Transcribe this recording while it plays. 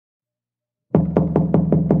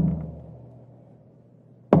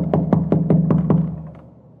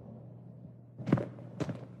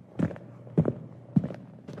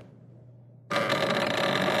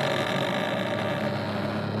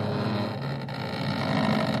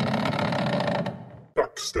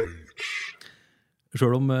Backstage.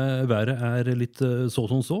 Selv om været litt så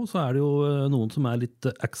som så det jo noen som litt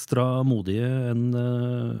ekstra modige enn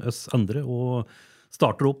oss andre, og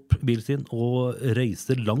starter opp bilen sin og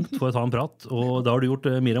reiser langt for å ta en prat. Og da har du gjort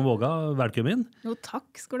Miriam Vaga, velkommen inn. Jo, takk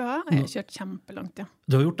skal du ha. Jeg har kjørt kjempelangt, ja.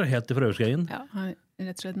 Du har gjort det helt til Frøyerskeien. Ja, jeg har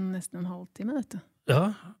rett og slett nesten en halvtime, vet du.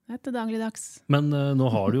 Ja. Etter dagligdags. Men nå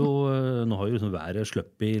har jo liksom været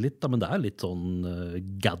sløppet litt, da, men det litt sånn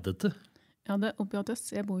gaddete. Ja, det oppi hos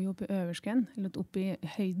oss. Jeg bor jo oppi Øverskeien, eller oppi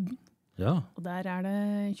høyden. Ja. Og der det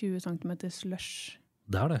 20 cm slush.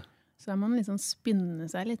 Det det. Så der må man liksom spinne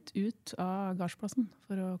seg litt ut av gardsplassen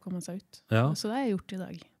for å komme seg ut. Ja. Så det har jeg gjort i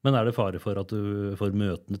dag. Men det fare for at du får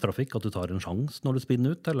møtende trafikk, at du tar en sjans når du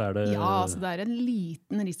spinner ut, eller det... Ja, altså det en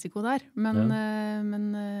liten risiko der, men,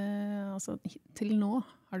 altså, til nå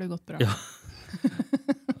har det gått bra. Ja.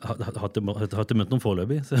 Har ikke møtt noen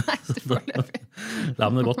foreløpig. Nei, ikke foreløpig. Nei,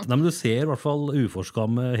 men det godt. Nei, men du ser i hvert fall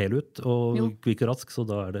uforskamme hel ut, og kvikk og rask, så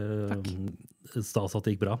da det stas at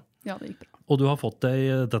det gikk bra. Ja, det gikk bra. Og du har fått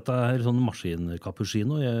deg, dette sånn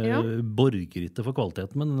maskinkapuccino. Jeg borger ikke for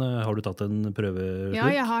kvaliteten, men har du tatt en prøveslurk? Ja,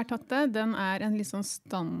 jeg har tatt det. Den en litt sånn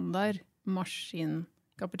standard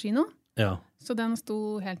maskinkapuccino. Ja. Så den sto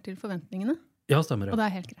helt til forventningene. Ja, stemmer. Ja. Og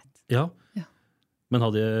det helt greit. Ja. Ja. Men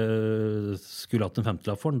hadde jeg skulle hatt en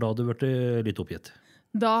 50-lapp for den, da hadde du vært litt oppgitt?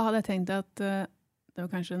 Da hadde jeg tenkt at det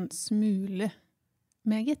var kanskje en smule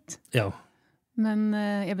meget. Ja. Men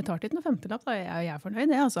jeg betalte ikke noe 50-lapp, da jeg fornøyd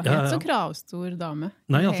det, altså. Jeg så kravstor dame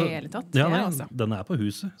nei, altså, i hele tatt. Ja, nei, altså. Den på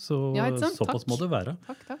huset, så såpass må det være.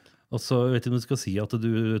 Takk. Og så vet jeg om du skal si at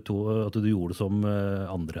du gjorde som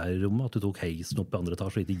andre her i rommet, at du tok heisen opp i andre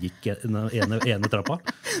etasje og ikke gikk ene trappa.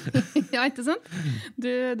 Ja, ikke sant? Du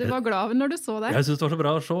var glad når du så det. Jeg synes det var så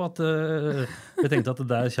bra å se at jeg tenkte at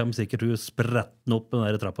der kommer sikkert du spretten opp den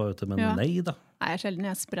der trappa, men nei da. Nei, sjelden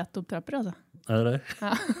jeg spretter opp trapper, altså. Det?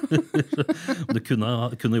 Ja. Du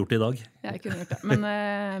kunne gjort det i dag. Jeg kunne gjort det, men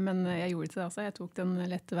jeg gjorde ikke det altså. Jeg tok den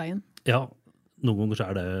lette veien. Ja, noen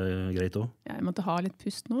ganger det greit også. Ja, jeg måtte ha litt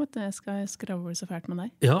pust nå, vet du. Jeg skal skravle så fælt med deg.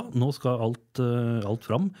 Ja, nå skal alt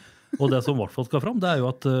fram. Og det som i hvert fall skal fram, det jo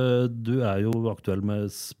at du jo aktuell med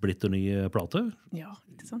splitter ny plate. Ja,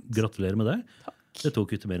 ikke sant. Gratulerer med det. Takk. Det tok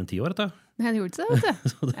ikke mer enn 10 år, dette. Nei, det gjorde ikke det, vet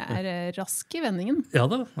du. Jeg rask i vendingen. Ja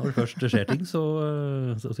da, når det først skjer ting, så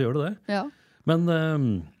gjør det det. Ja. Men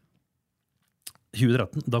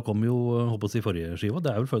 2013, da kom jo, håper jeg, forrige skiva.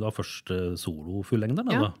 Det vel for da første solo-fullengden,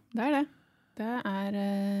 da? Ja, det det.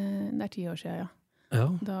 Det 10 år siden, ja.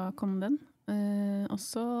 Da kom den. Og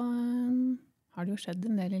så har det jo skjedd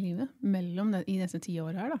en del i livet mellom i disse 10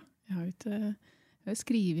 år her, da. Jeg har jo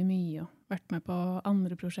skrivet mye og vært med på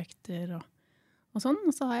andre prosjekter og sånn.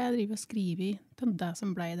 Og så har jeg drivet og skrivet til det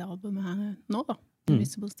som ble det albumet her nå, da.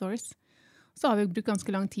 Invisible Stories. Så har vi brukt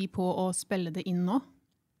ganske lang tid på å spille det inn nå.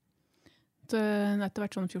 Det har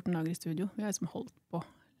vært sånn 14 dager i studio. Vi har liksom holdt på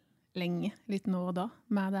lenge, litt nå og da,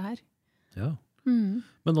 med det her. Ja. Men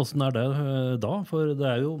hvordan det da? For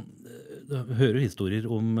det jo, jeg hører historier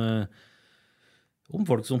om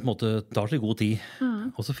folk som på en måte tar seg god tid,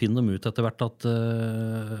 og så finner de ut etter hvert at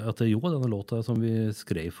jo, denne låta som vi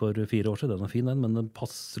skrev for 4 år siden, den fin, men den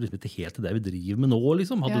passer liksom ikke helt til det vi driver med nå,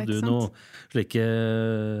 liksom. Hadde du noen slike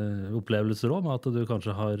opplevelser også, med at du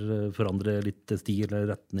kanskje har forandret litt stil eller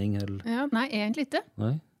retning? Eller? Ja, nei, egentlig ikke.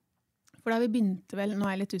 Nei? For da vi begynte vel, nå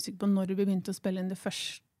jeg litt usikker på når vi begynte å spille inn det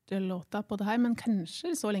første låta på det her, men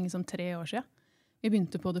kanskje så lenge som 3 år siden. Vi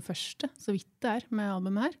begynte på det første, så vidt det med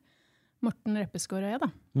albumet her. Morten Reppeskår og jeg, da,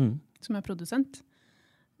 som produsent.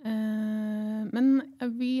 Men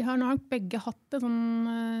vi har nok begge hatt en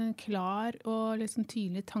sånn klar og liksom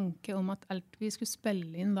tydelig tanke om at alt vi skulle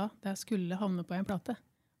spille inn da, det skulle havne på en plate.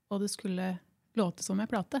 Og det skulle låte som en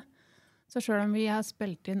plate. Så selv om vi har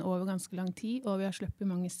spilt inn over ganske lang tid, og vi har sluppet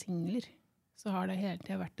mange singler, så har det hele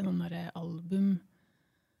tiden vært en sånn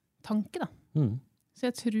albumtanke, da. Så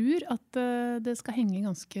jeg tror at det skal henge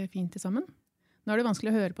ganske fint sammen. Nå det vanskelig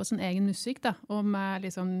å høre på sin egen musikk, da, og med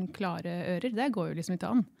liksom klare ører. Det går jo liksom ikke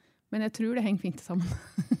an. Men jeg tror det henger fint sammen.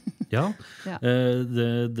 Ja,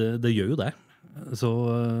 det gjør jo det. Så,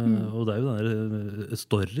 og det jo denne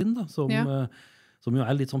storyen, da, som jo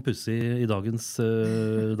litt sånn pussig i dagens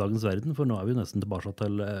verden, for nå vi nesten tilbake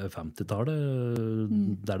til 50-tallet,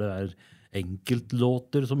 der det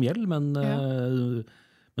enkeltlåter som gjelder,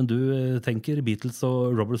 men du tenker Beatles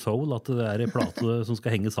og Robert Soul, at det en plate som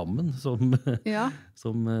skal henge sammen, som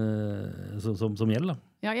gjelder, da.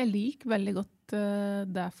 Ja, jeg liker veldig godt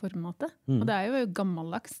det formatet, og det jo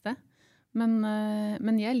gammeldags det.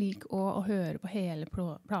 Men jeg liker å høre på hele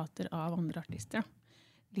plater av andre artister, da.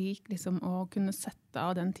 Liker liksom å kunne sette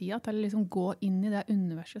av den tida til å liksom gå inn i det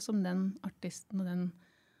universet som den artisten og den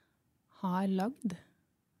har lagd.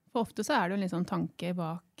 For ofte så det jo en litt sånn tanke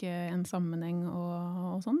bak en sammenheng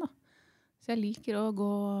og sånn da. Så jeg liker å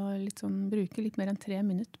bruke litt mer enn 3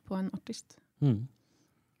 minutter på en artist.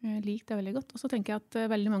 Jeg liker det veldig godt. Og så tenker jeg at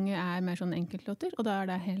veldig mange mer sånn enkeltlåter, og da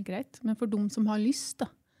det helt greit. Men for de som har lyst da,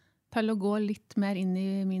 til å gå litt mer inn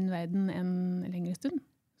i min verden en lengre stund,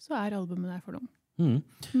 så albumet der for dem.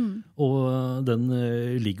 Og den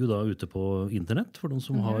ligger jo da ute på internett, for de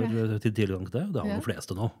som har tilgang til det. Det har de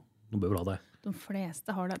fleste nå. De bør vel ha det. De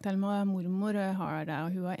fleste har det. Til og med mormor har det, og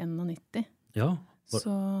hun 91. Ja,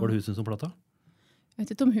 var det hun som plata? Jeg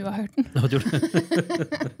vet ikke om hun har hørt den.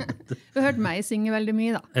 Hun har hørt meg synge veldig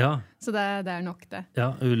mye da. Ja. Så det nok det. Ja,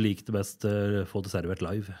 hun likte best få det servert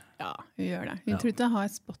live. Ja, hun gjør det. Hun tror ikke hun har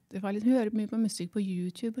Spotify. Hun hører mye på musikk på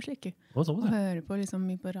YouTube og slik. Og hører på liksom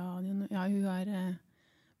mye på radioen. Ja, hun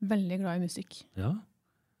veldig glad i musikk. Ja.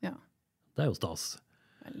 Ja. Det jo stas.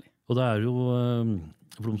 Veldig. Og det jo,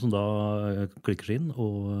 for de som da klikker seg inn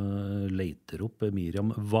og leter opp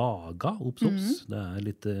Miriam Vaga, opps. Det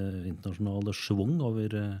litt internasjonale svung over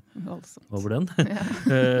den. Ja.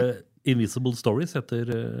 Invisible Stories heter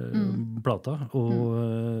plata, og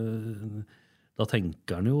da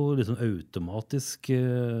tenker han jo liksom automatisk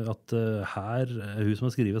at her, hun som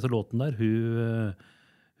har skrivet disse låten der,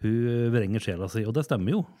 hun vrenger sjela si, og det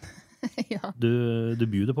stemmer jo. Ja. Du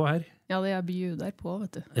bjuder på her. Ja, det bjuder på,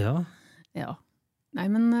 vet du. Ja. Ja. Nei,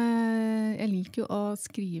 men jeg liker jo å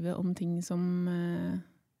skrive om ting som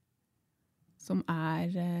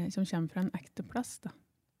kommer fra en ekte plass, da.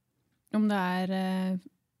 Om det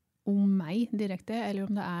om meg direkte, eller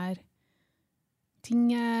om det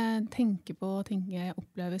ting jeg tenker på, ting jeg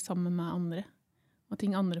opplever sammen med andre, og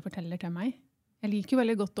ting andre forteller til meg. Jeg liker jo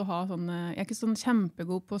veldig godt å ha sånne, jeg ikke sånn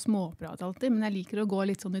kjempegod på småprat alltid, men jeg liker å gå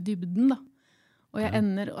litt sånn i dybden da. Og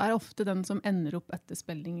jeg ofte den som ender opp etter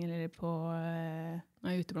spilling, eller på, når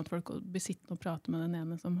jeg ute blant folk og besitter og prater med den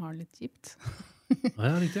ene som har litt kjipt.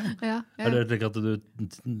 Ja, riktig. Ja. Det slik at du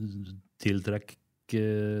tiltrekker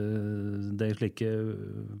deg slike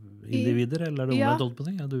individer, eller det omvendt holdt på å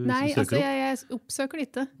si? Du nei, søker opp? Jeg oppsøker det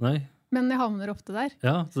ikke. Nei. Men jeg havner ofte der.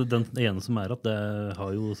 Ja, så den ene som at det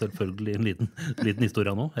har jo selvfølgelig en liten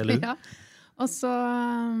historie nå, eller? Ja, og så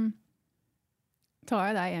tar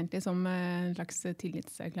jeg det egentlig som en slags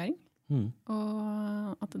tillitserklæring.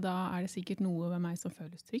 Og at da det sikkert noe ved meg som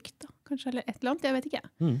føles trygt, da, kanskje, eller et eller annet, jeg vet ikke.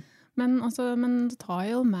 Men så tar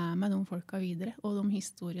jeg jo med meg de folka videre, og de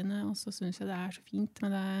historiene, og så synes jeg det så fint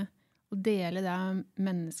med det, å dele det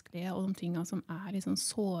menneskelige og de tingene som litt sånn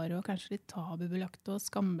såre og kanskje litt tabubelagte og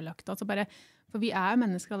skambelagte. Altså bare, for vi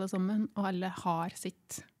mennesker alle sammen, og alle har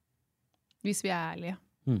sitt, hvis vi ærlige.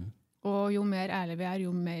 Og jo mer ærlige vi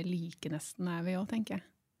jo mer like nesten vi også, tenker jeg.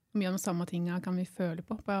 Mye av de samme tingene kan vi føle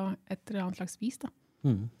på et eller annet slags vis, da.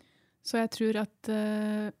 Så jeg tror at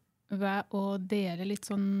ved å dele litt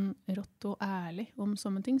sånn rått og ærlig om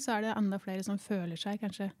sånne ting, så det enda flere som føler seg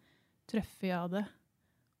kanskje trøffe av det,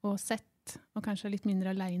 og sett, og kanskje litt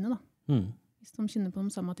mindre alene da. Hvis de kjenner på de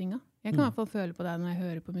samme tingene. Jeg kan I hvert fall føle på det når jeg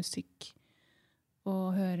hører på musikk,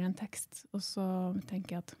 og hører en tekst, og så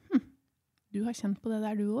tenker jeg at, du har kjent på det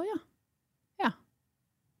der du også, ja. Ja.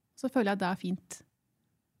 Så føler jeg at det fint.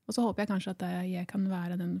 Og så håper jeg kanskje at jeg kan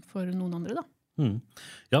være den for noen andre da.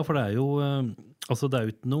 Ja, for det jo, altså det jo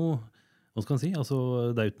ikke noe, hva skal man si, altså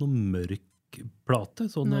det jo ikke noe mørk plate,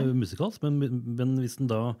 sånn musikalsk, men hvis den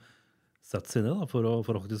da setter seg ned da, for å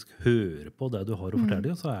faktisk høre på det du har å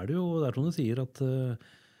fortelle, så det jo, det som du sier, at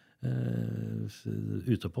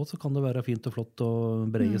utepå så kan det være fint og flott og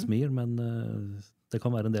breie smil, men det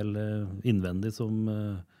kan være en del innvendig som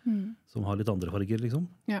har litt andre farger, liksom.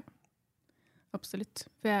 Ja, absolutt.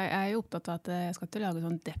 For jeg jo opptatt av at jeg skal ikke lage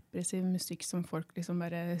sånn depressiv musikk som folk liksom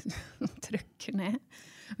bare trykker ned.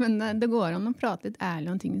 Men det går an å prate litt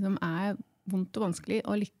ærlig om ting som vondt og vanskelig,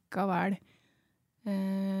 og likevel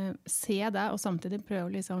se det, og samtidig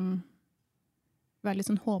prøve liksom være litt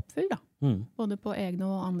sånn håpfull da, både på egne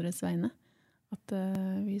og andres vegne, at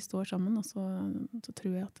vi står sammen, og så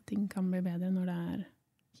tror jeg at ting kan bli bedre når det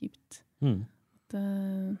kjipt.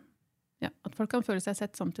 At folk kan føle seg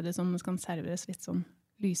sett samtidig som det kan serveres litt sånn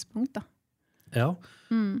lyspunkt da. Ja,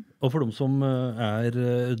 og for de som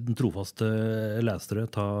trofaste lesere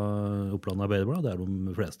ta Oppland Arbeiderblad, det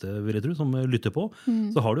de fleste vil jeg tro, som lytter på,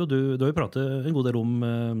 så har du har jo pratet en god del om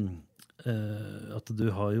at du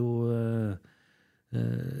har jo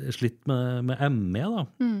slitt med ME da.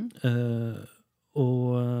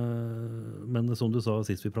 Men som du sa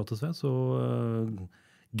sist vi pratet ved, så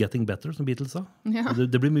Getting Better, som Beatles sa. Ja.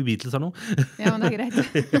 Det blir mye Beatles her nå. Ja, men det greit.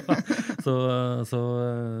 Ja, så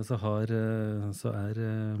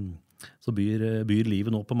så byr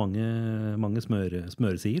livet nå på mange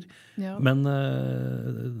smøresider. Ja. Men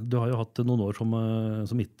du har jo hatt noen år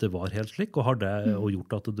som ikke var helt slik, og har det og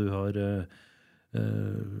gjort at du har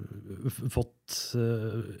fått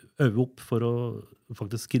øve opp for å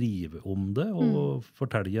faktisk skrive om det, og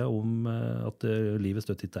fortelle om at livet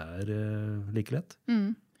støtt ikke like lett.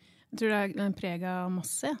 Jeg tror det preget av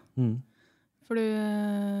masse. For du,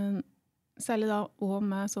 særlig da, og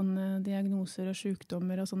med sånne diagnoser og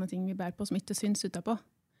sykdommer og sånne ting vi bærer på som ikke syns utenpå,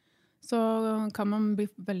 så kan man bli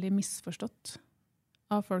veldig misforstått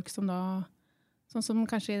av folk som da, sånn som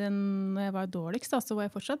kanskje når jeg var dårligst, da, så var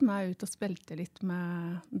jeg fortsatt med ut og spilte litt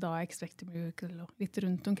med da Expected Miracle og litt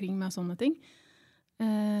rundt omkring med sånne ting.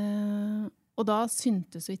 Og da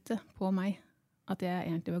syntes det ikke på meg at jeg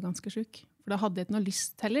egentlig var ganske syk. For da hadde jeg ikke noe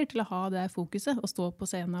lyst heller til å ha det fokuset, å stå på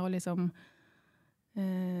scenen og liksom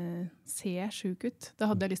se syk ut. Da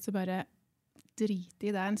hadde jeg lyst til å bare drite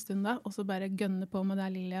i det en stund da, og så bare gønne på med det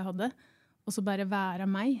lille jeg hadde, og så bare være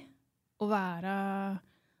meg, og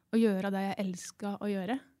gjøre det jeg elsket å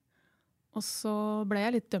gjøre. Og så ble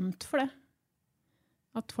jeg litt dømt for det.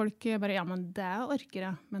 At folk bare, ja, men det orker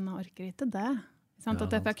jeg, men jeg orker ikke det.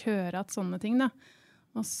 At jeg fikk høre at sånne ting da.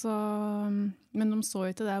 Men de så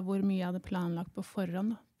ikke det hvor mye jeg hadde planlagt på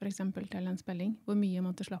forhånd, da. For eksempel til en spilling. Hvor mye jeg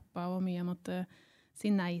måtte slappe av, hvor mye jeg måtte si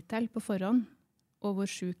nei til på forhånd, og hvor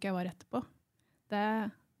syk jeg var etterpå. Det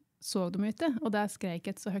så de ikke, og det skrek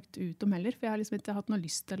jeg ikke så høyt ut om heller, for jeg har liksom ikke hatt noe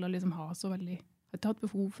lyst til å liksom ha så veldig, jeg har ikke hatt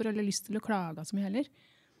behov for eller lyst til å klage så mye heller.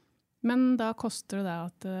 Men da koster det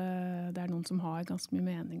at det noen som har ganske mye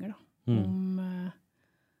meninger da,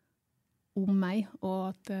 om meg, og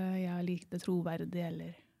at jeg er like troverdig,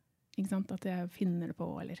 eller ikke sant, at jeg finner det på,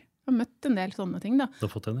 eller jeg har møtt en del sånne ting da. Du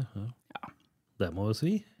har fått henne, ja. Det må jo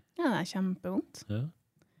svi. Ja, det kjempevondt. Ja.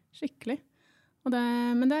 Skikkelig.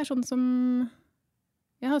 Men det sånn som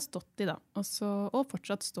jeg har stått i da, og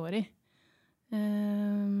fortsatt står i.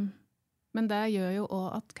 Men det gjør jo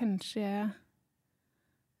også at kanskje jeg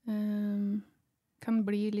kan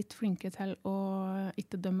bli litt flinkere til å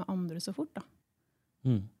ikke dømme andre så fort da.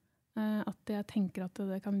 At jeg tenker at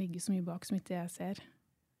det kan ligge så mye bak som ikke jeg ser.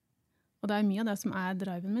 Og det mye av det som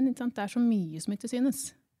driven min, ikke sant? Det så mye som ikke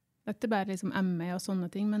synes. Det ikke bare liksom ME og sånne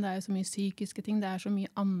ting, men det så mye psykiske ting, det så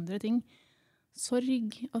mye andre ting.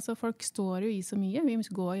 Sorg, altså folk står jo i så mye, vi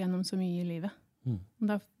går gjennom så mye i livet.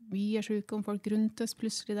 Da vi syke om folk rundt oss,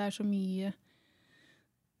 plutselig det så mye.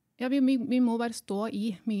 Ja, vi må bare stå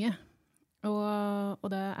i mye. Og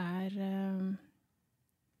det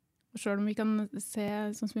og selv om vi kan se,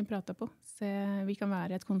 sånn som vi prater på, vi kan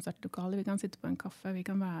være i et konsertlokale, vi kan sitte på en kaffe, vi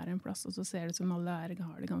kan være en plass, og så ser det som alle har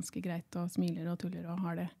det ganske greit, og smiler og tuller og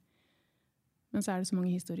har det. Men så det så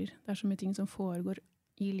mange historier. Det så mye ting som foregår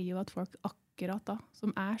i livet, at folk akkurat da,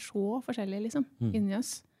 som så forskjellige liksom, inni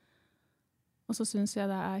oss. Og så synes jeg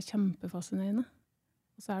det kjempefascinerende.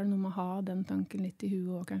 Og så det noe med å ha den tanken litt i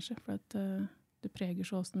huet også, kanskje, for at det preger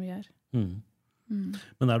så hvordan vi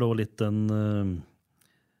Men det også litt den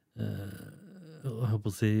jeg håper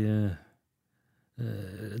å si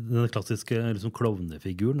den klassiske liksom,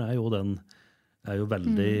 klovnefiguren jo den jo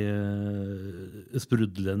veldig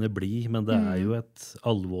sprudlende blid, men det jo et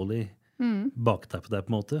alvorlig bakteppe der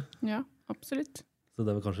på en måte. Ja, absolutt. Så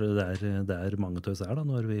det kanskje der mange tøys da,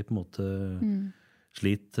 når vi på en måte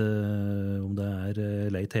sliter, om det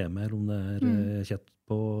leit hjemme, eller om det kjett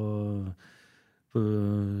på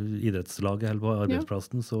idrettslaget eller på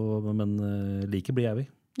arbeidsplassen, men like blir vi.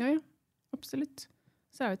 Ja, absolutt.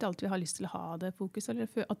 Så det jo ikke alltid vi har lyst til å ha det fokus, eller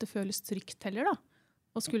at det føles trygt heller da,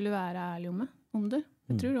 og skulle være ærlig om det.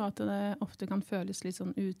 Jeg tror da at det ofte kan føles litt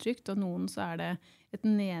sånn utrygt, og noen så det et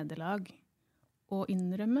nederlag å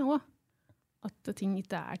innrømme også, at ting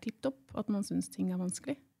ikke tippet opp, at man synes ting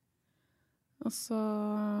vanskelig. Og så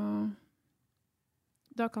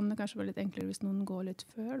da kan det kanskje være litt enklere hvis noen går litt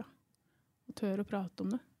før da, og tør å prate om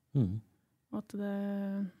det. Og at det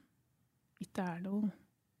ikke noe,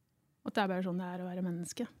 at det bare sånn det å være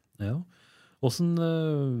menneske. Ja. Hvordan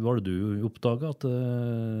var det du oppdaget at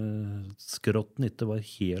skrotten ikke var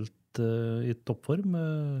helt i toppform?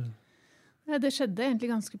 Det skjedde egentlig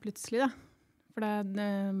ganske plutselig da. For det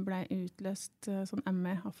ble utløst, sånn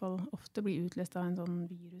ME i hvert fall ofte blir utløst av en sånn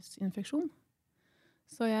virusinfeksjon.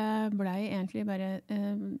 Så jeg ble egentlig bare,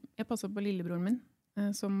 jeg passet på lillebroren min,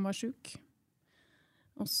 som var syk.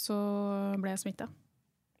 Og så ble jeg smittet.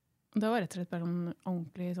 Det var rett og slett bare en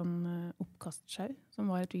ordentlig sånn oppkastsjau, som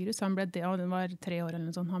var et virus. Den var 3 år eller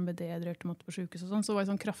noe sånt, han ble dehydrert og måtte på sykehus og sånn, så det var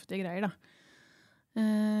sånn kraftige greier da.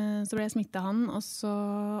 Så ble jeg smittet han, og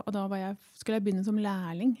da skulle jeg begynne som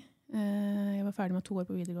lærling. Jeg var ferdig med 2 år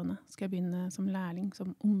på videregående. Skal jeg begynne som lærling,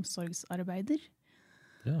 som omsorgsarbeider.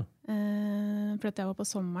 Ja. For at jeg var på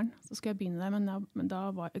sommeren, så skulle jeg begynne der, men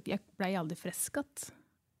jeg ble aldri fresket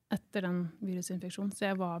etter den virusinfeksjonen. Så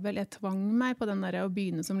jeg tvang meg på den der å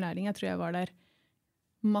begynne som lærling. Jeg tror jeg var der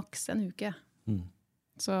maks en uke.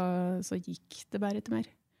 Så gikk det bare ikke mer.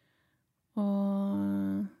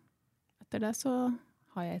 Og etter det så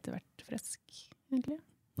har jeg ikke vært frisk, egentlig.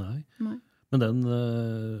 Nei. Nei. Men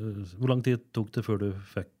hvor lang tid tok det før du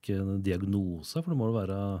fikk en diagnose? For det må jo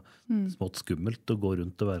være smått skummelt å gå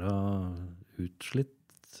rundt og være utslitt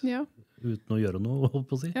uten å gjøre noe, holdt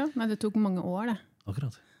på å si. Ja, nei, det tok mange år, det.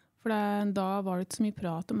 Akkurat. For da var det ikke så mye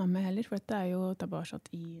prat om meg heller, for dette er jo tilbake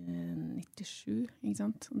i 97, ikke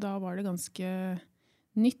sant? Da var det ganske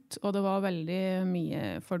nytt, og det var veldig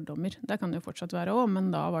mye fordommer. Det kan det jo fortsatt være også,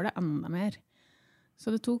 men da var det enda mer. Så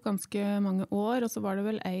det tok ganske mange år, og så var det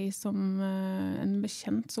vel en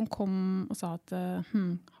bekjent som kom og sa at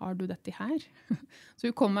har du dette her? Så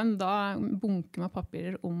hun kom med en bunke med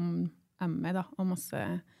papirer om ME, da, og masse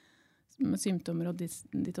symptomer og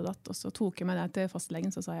ditt og datt. Og så tok jeg med det til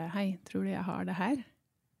fastlegen, så sa jeg, hei, tror du jeg har det her?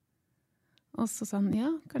 Og så sa han, ja,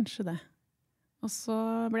 kanskje det. Og så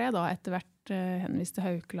ble jeg da etter hvert henvist til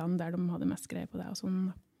Haukeland, der de hadde mest greie på det og sånn.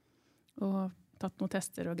 Og tatt noen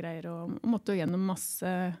tester og greier, og måtte jo gjennom masse,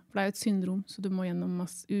 for det er jo et syndrom, så du må gjennom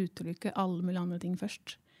masse uttrykke alle mulige andre ting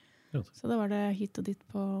først. Ja. Så da var det hit og dit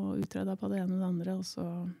på utreda på det ene og det andre, og så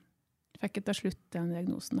fikk jeg til slutt den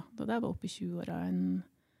diagnosen. Da jeg var oppe i 20-åra, en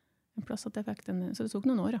plass at jeg fikk den, så det tok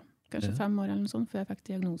noen år, kanskje 5 år eller noe sånt, før jeg fikk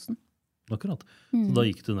diagnosen. Akkurat. Så da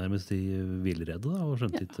gikk du nærmest i villrede da, og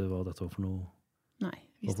skjønte ikke hva dette var for noe? Nei,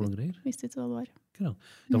 visste ikke hva det var. Akkurat.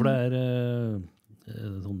 Ja, for det er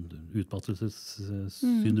sånn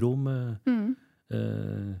utmattelsessyndrom.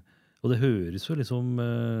 Og det høres jo liksom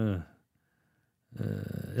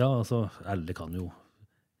ja, altså alle kan jo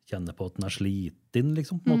kjenne på at den er sliten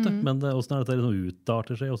liksom, på en måte. Men hvordan er dette liksom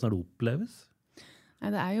utarter seg? Hvordan er det oppleves? Nei,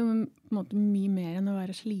 det er jo på en måte mye mer enn å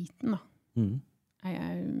være sliten da.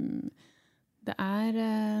 Det er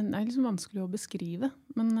liksom vanskelig å beskrive,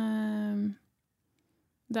 men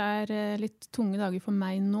det er litt tunge dager for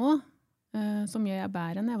meg nå. Som jeg er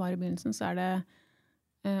bedre enn jeg var i begynnelsen, så er det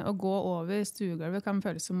å gå over stuegulvet kan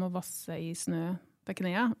føles som å vasse i snø til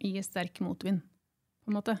knea i sterk motvind, på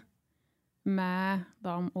en måte. Med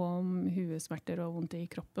og huesmerter og vondt i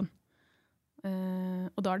kroppen.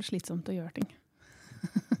 Og da er det slitsomt å gjøre ting.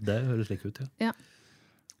 Det høres slik ut, ja.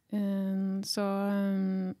 Men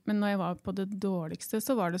når jeg var på det dårligste,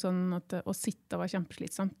 så var det sånn at å sitte var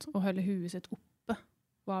kjempeslitsomt, og holde huet sitt oppe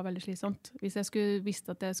var veldig slitsomt. Hvis jeg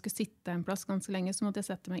visste at jeg skulle sitte en plass ganske lenge, så måtte jeg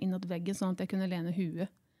sette meg innåt veggen, sånn at jeg kunne lene huet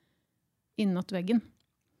innåt veggen.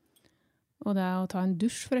 Og det å ta en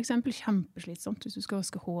dusj, for eksempel, kjempeslitsomt. Hvis du skal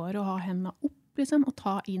vaske håret og ha hendene opp, liksom, og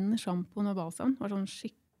ta inn shampooen og balsam, var sånn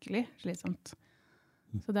skikkelig slitsomt.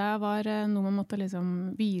 Så det var noe man måtte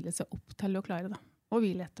liksom hvile seg opp til å klare, da. Og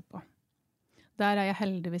hvile etterpå. Der er jeg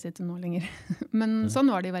heldigvis ikke nå lenger. Men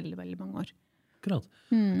sånn var det i veldig, veldig mange år. Akkurat.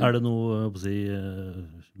 Er det noe å si,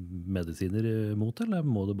 medisiner mot, eller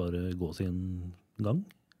må det bare gå sin gang?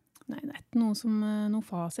 Nei, det er ikke noe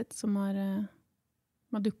fasit som har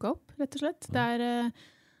dukket opp, rett og slett. Det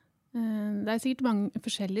er sikkert mange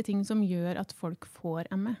forskjellige ting som gjør at folk får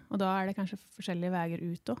ME, og da er det kanskje forskjellige veier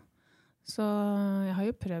ut også. Så jeg har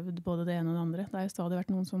jo prøvd både det ene og det andre. Det har jo stadig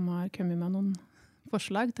vært noen som har kommet med noen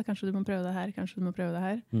forslag til kanskje du må prøve det her, kanskje du må prøve det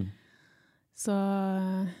her. Så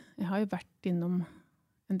jeg har jo vært innom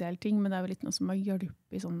en del ting, men det er vel ikke noe som har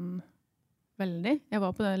hjulpet sånn veldig. Jeg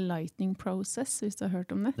var på det Lightning Process, hvis du har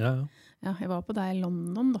hørt om det. Ja. Ja, jeg var på det i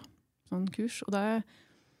London, da, sånn kurs. Og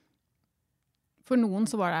for noen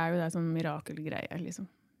så var det jo det sånn mirakelgreie, liksom.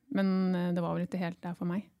 Men det var vel ikke helt der for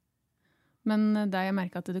meg. Men det jeg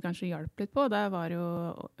merket at det kanskje hjalp litt på, det var jo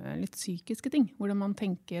litt psykiske ting, hvordan man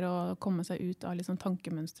tenker å komme seg ut av liksom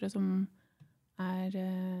tankemønstre som er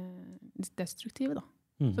litt destruktive, da.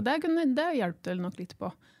 Så det hjelpte det nok litt på,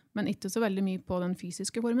 men ikke så veldig mye på den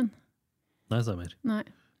fysiske formen. Nei, stemmer. Nei.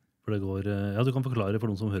 For det går, ja, du kan forklare for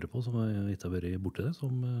noen som hører på, som ikke har vært borti det,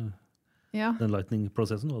 som den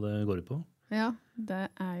lightning-prosessen, hva det går ut på. Ja, det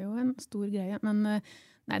er jo en stor greie, men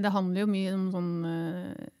nei, det handler jo mye om sånn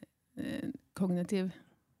kognitiv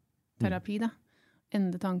terapi, da.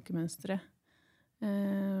 Ende tankemønstre.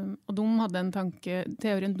 Og de hadde en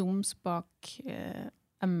teorien deres bak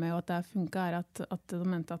ME, og at det funket at de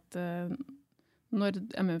mente at når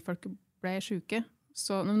ME-folk ble syke,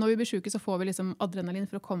 så når vi blir syke, så får vi liksom adrenalin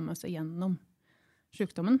for å komme oss gjennom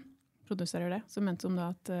sykdommen, produserer det. Så mente de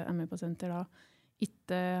da at ME-pasienter da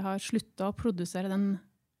ikke har sluttet å produsere den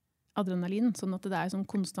adrenalin, sånn at det er sånn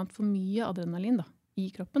konstant for mye adrenalin da, i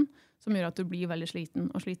kroppen, som gjør at du blir veldig sliten,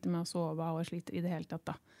 og sliter med å sove, og sliter i det hele tatt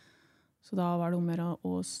da. Så da var det om å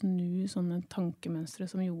snu sånne tankemønstre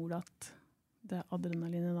som gjorde at det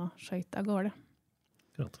adrenalinet da skjøt av gårde.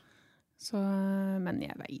 Klart. Så, men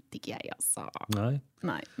jeg vet ikke jeg, altså.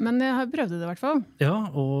 Nei. Men jeg har prøvd det i hvert fall.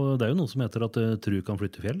 Ja, og det er jo noe som heter at tru kan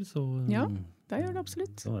flytte fjell, så ja, det gjør det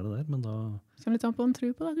absolutt. Så er det der, men da... Kommer litt an på en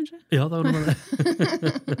tru på det, kanskje? Ja, det er noe med det.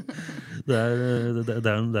 det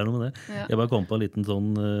er noe med det. Ja. Jeg bare kom på en liten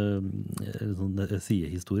sånn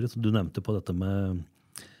sidehistorie, som du nevnte på dette med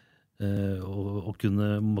å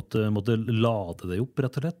kunne måtte lade deg opp,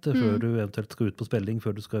 rett og slett, før du eventuelt skal ut på spilling,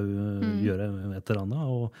 før du skal gjøre et eller annet.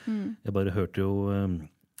 Og jeg bare hørte jo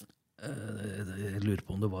jeg lurer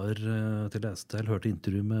på om det var til jeg leste, eller hørte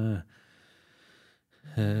intervju med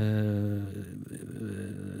jeg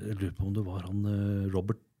lurer på om det var han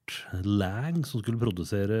Robert Lang som skulle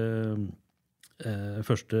produsere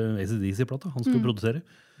første AC/DC-plata han skulle produsere.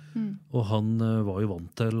 Og han var jo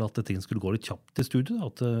vant til at ting skulle gå litt kjapt i studiet,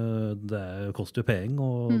 at det koster jo penger,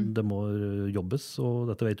 og det må jobbes, og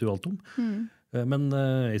dette vet du alt om. Men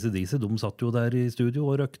AC/DC, de satt jo der i studio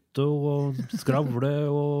og røkte og skravle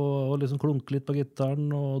og liksom klunke litt på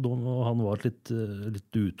gitaren, og han var litt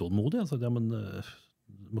utålmodig. Altså, ja, men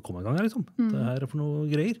kom en gang her, liksom. Det her for noe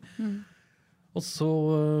greier. Og så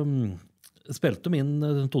spilte de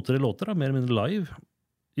inn 2-3 låter, da, mer eller mindre live,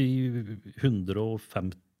 i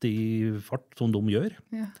 150 fart, som de gjør.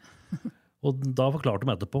 Ja. Og da forklarte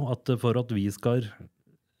de etterpå at for at vi skal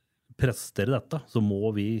prestere dette, så må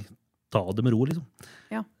vi ta det med ro, liksom.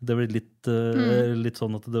 Ja. Det blir litt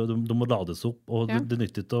sånn at de må lades opp, og det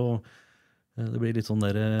nytter ikke å det blir litt sånn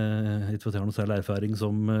der, ikke for at jeg har noe særlig erfaring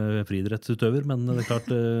som friidrettsutøver, men det er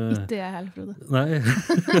klart... Ikke jeg heller, Frode. Nei,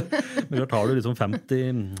 men klart har du liksom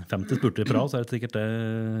 50 spurter fra, så er det sikkert det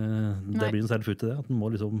blir en særlig futt i det, at man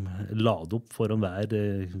må liksom lade opp for enhver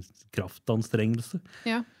kraftanstrengelse.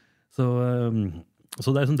 Ja. Så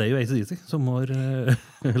det er som deg og AC/DC som må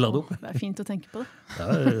lade opp. Det er fint å tenke på det.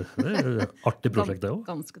 Ja, det er et artig prosjekt det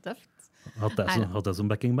også. Ganske tøft. Hatt det som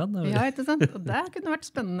backingband? Ja, ikke sant? Og det kunne vært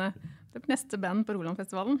spennende. Det er neste band på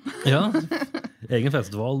Rolandfestivalen. Ja, egen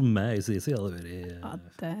festival med AC/DC hadde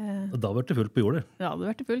vært... Da hadde vært det fullt på jordet. Ja, det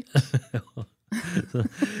hadde vært det fullt. Ja.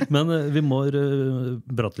 Men vi må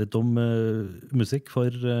prate litt om musikk,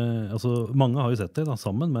 for altså, mange har jo sett det da,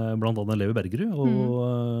 sammen med blant annet Leve Bergerud, og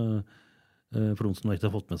for noen som ikke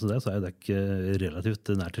har fått med seg det, så er det ikke relativt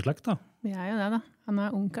nært til slekt da. Vi er jo det da. Han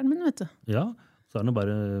er onkelen min, vet du. Ja, så er han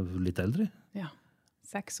bare litt eldre. Ja,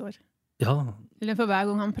 6 år. Ja. Eller for hver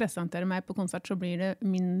gang han presenterer meg på konsert, så blir det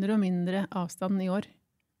mindre og mindre avstand i år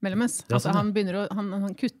mellom oss. Ja, altså, han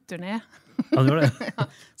kutter ned. Han gjør det? Ja,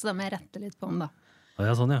 så da må jeg rette litt på han da.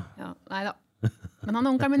 Ja, sånn ja. Ja, neida. Men han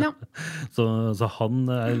er onkelen min, ja. Så han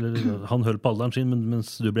høll på alderen sin,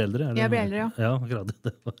 mens du ble eldre? Eller? Jeg ble eldre, ja. Ja, akkurat.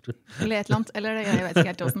 Eller et eller annet. Eller jeg vet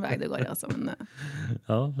ikke helt hvordan vei det går, altså. Men,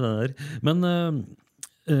 ja, det er. Men...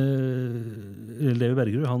 Leve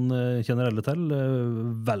Bergerud, han kjenner alle til.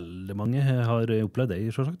 Veldig mange har opplevd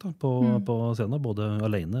det, selvsagt, da, på scenen, både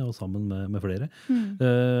alene og sammen med flere.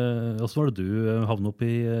 Og så var det du havnet opp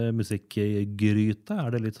i musikkgryte.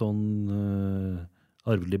 Er det litt sånn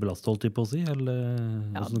arvelig belast, holdt jeg på å si, eller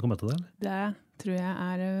hvordan kom det til det? Det tror jeg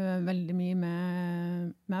er veldig mye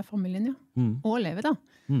med familien, ja. Og Leve, da.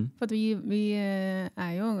 For at vi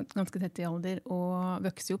er jo ganske tett i alder, og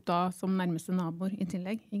vokser opp da som nærmeste naboer i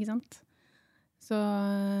tillegg, ikke sant? Så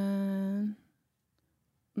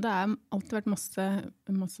det har alltid vært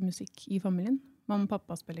masse musikk i familien. Mamma og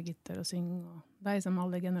pappa spiller gitar og synger, og det er liksom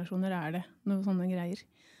alle generasjoner er det, noen sånne greier.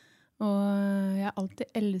 Og jeg har alltid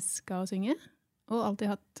elsket å synge, og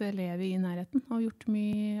alltid hatt Leve i nærheten, og gjort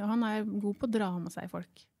mye, og han er god på å dra med seg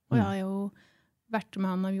folk. Og jeg har jo vært med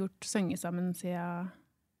han og gjort synge sammen siden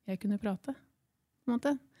jeg kunne prate, på en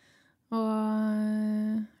måte.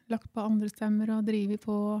 Og lagt på andre stemmer og drivet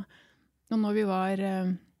på. Og når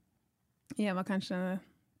jeg var kanskje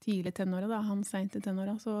tidlig tenåret da, han sent i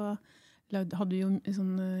tenåret, så hadde vi jo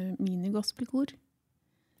sånn mini-gospelkor.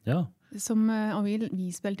 Ja. Og vi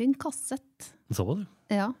spilte inn kassett. Så var det?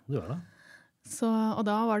 Ja. Det var det. Så, og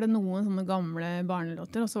da var det noen sånne gamle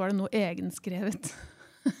barnelåter, og så var det noe egenskrevet.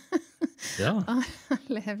 Ja.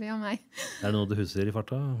 Lever jeg av meg. Er det noe du husker i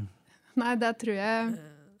farta? Nei, det tror jeg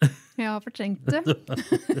har fortrengt det.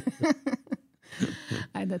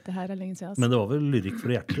 Nei, dette her er lenge siden. Altså. Men det var vel lyrikk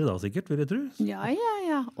for hjertet da, sikkert, vil jeg tro?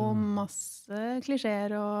 Ja. Og masse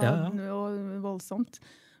klisjeer og voldsomt.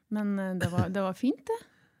 Men det var fint, det.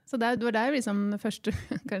 Så det var der liksom det første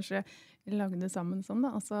kanskje lagde sammen sånn da.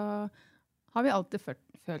 Og så har vi alltid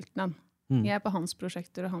følt den. Jeg er på hans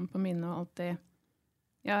prosjekter, og han på mine, og alltid...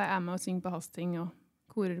 Jeg er med og synger på hans ting, og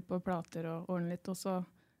korer på plater og ordner litt, og så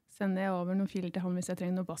sender jeg over noen filer til han hvis jeg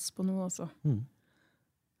trenger noe bass på noe også.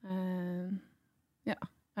 Ja,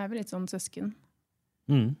 jeg er vel litt sånn søsken.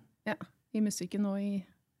 Ja, i musikken og i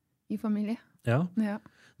familie. Ja.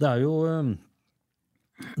 Det er jo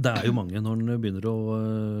mange når en begynner å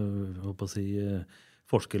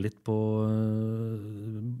forske litt på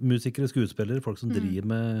musikere, skuespillere, folk som driver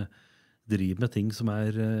med ting som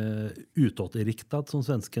er utåtriktet, som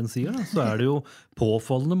svensken sier, da. Så er det jo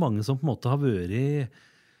påfallende mange som på en måte har vært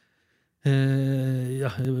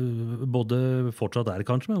både fortsatt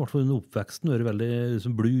kanskje, men i hvert fall under oppveksten vært veldig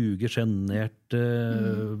liksom, bluge, genert,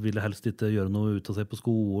 ville helst ikke gjøre noe ut av seg på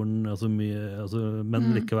skolen, men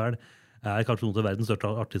likevel kanskje noen av verdens største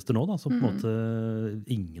artister nå, da, som på en måte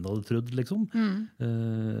ingen hadde trodd, liksom.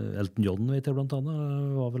 Elton John, vet jeg blant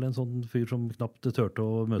annet, var vel en sånn fyr som knapt tørte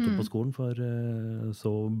å møte opp på skolen, for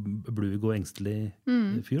så blug og engstelig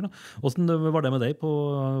fyr, da. Hvordan var det med deg?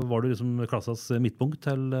 Var du liksom klassas midtpunkt,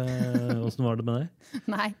 eller hvordan var det med deg?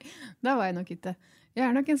 Nei, det var jeg nok ikke. Jeg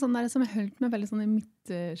er nok en sånn der som har holdt meg veldig sånn i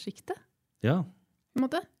midtskiktet. Ja. På en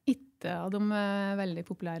måte. Ikke av de veldig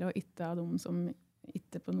populære, og ikke av de som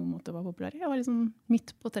ikke på noen måte var populære. Jeg var liksom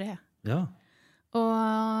midt på treet. Ja.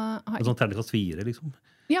 En sånn terningkast 4, liksom?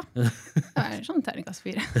 Ja, det er sånn terningkast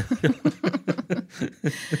 4.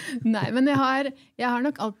 Nei, men jeg har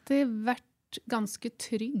nok alltid vært ganske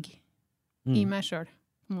trygg i meg selv,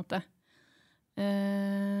 på en måte.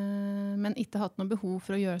 Men ikke hatt noe behov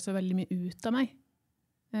for å gjøre så veldig mye ut av meg.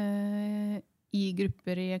 I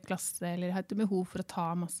grupper, i klasse, eller jeg har ikke behov for å ta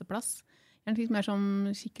masse plass. Jeg litt mer som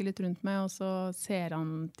kikker litt rundt meg, og så ser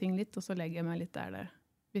han ting litt, og så legger jeg meg litt der det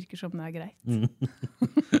virker som det er greit.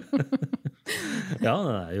 Ja,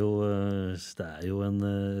 det er jo en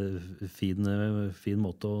fin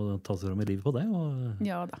måte å ta seg fram i livet på det.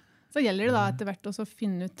 Ja da. Så gjelder det da etter hvert også å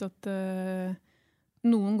finne ut at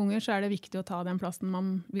noen ganger så er det viktig å ta den plassen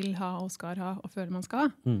man vil ha og skal ha, og føler man skal ha.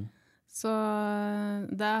 Så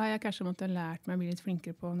det har jeg kanskje måttet lært meg å bli litt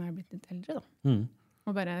flinkere på når jeg er blitt litt eldre da.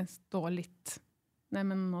 Og bare stå litt. Nei,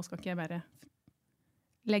 men nå skal ikke jeg bare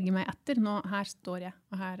legge meg etter. Her står jeg,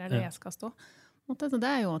 og her er det jeg skal stå. Så det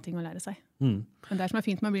er jo ting å lære seg. Men det som er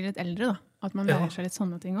fint med å bli litt eldre, da. At man lærer seg litt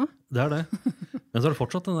sånne ting også. Det er det. Men så er det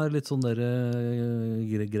fortsatt den der litt sånn der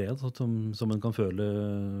greia som man kan føle,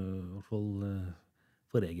 i hvert fall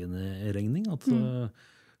for egen regning. At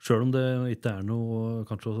selv om det ikke er noe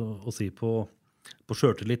kanskje å si på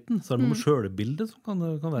selvtilliten, så er det noe med selvbildet som kan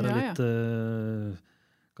være litt...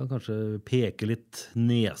 Kan kanskje peke litt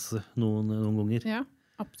nese noen ganger. Ja,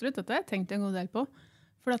 absolutt. Dette har jeg tenkt en god del på.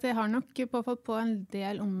 For at jeg har nok på en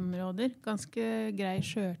del områder ganske grei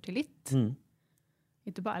selvtillit.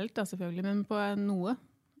 Ikke på alt da, selvfølgelig, men på noe.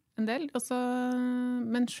 En del.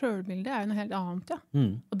 Men selvbildet er jo noe helt annet, ja.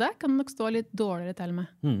 Og der kan det nok stå litt dårligere til med.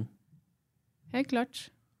 Helt klart.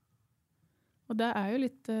 Og det er jo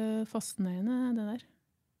litt fascinerende, det der.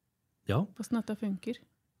 Ja. Hvordan dette funker.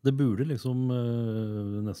 Det burde liksom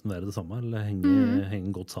nesten være det samme, eller henge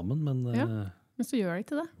godt sammen, men... Ja, men så gjør det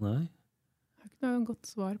ikke det. Nei. Jeg har ikke noe godt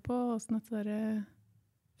svar på hvordan dette der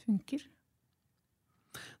funker.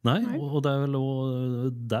 Nei, og det er vel også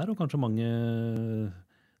der og kanskje mange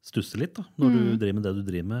stusser litt da, når du driver med det du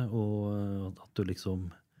driver med, og at du liksom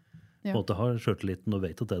på en måte har selvtilliten og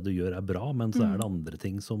vet at det du gjør er bra, men så er det andre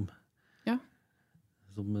ting som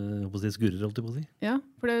skurrer, alltid på å si. Ja,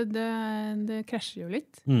 for det krasjer jo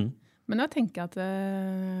litt. Men da tenker jeg at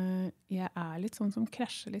jeg er litt sånn som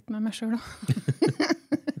krasjer litt med meg selv da.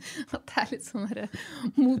 At det er litt sånne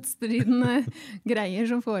motstridende greier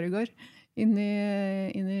som foregår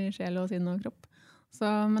inni sjel og sinn og kropp.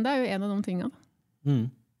 Men det er jo en av de tingene.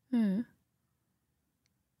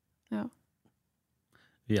 Ja.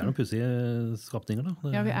 Vi er noen pussige skapninger da.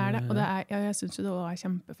 Ja, vi er det. Og jeg synes jo det var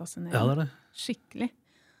kjempefascinerende. Ja, det er det. Skikkelig.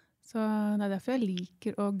 Så det er derfor jeg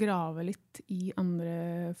liker å grave litt i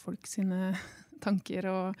andre folk sine tanker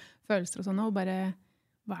og følelser og sånn, og bare,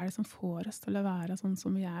 hva er det som får oss til å være sånn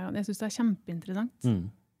som vi er? Og jeg synes det er kjempeinteressant.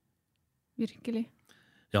 Virkelig.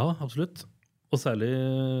 Ja, absolutt. Og særlig,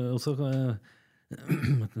 også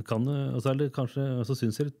kanskje, så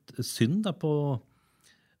synes jeg litt synd da på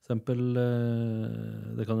eksempel,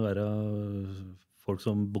 det kan jo være folk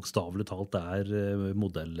som bokstavelig talt er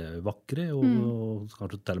modellvakre, og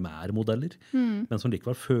kanskje til og med er modeller, men som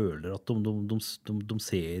likevel føler at de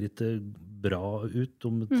ser ikke bra ut,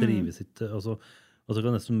 de trives ikke, altså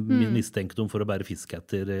kan nesten mistenke dem for å bære fisk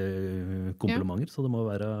etter komplimenter, så det må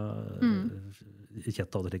være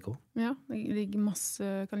kjett av det ikke også. Ja, det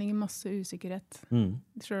kan ligge masse usikkerhet.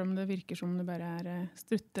 Selv om det virker som det bare er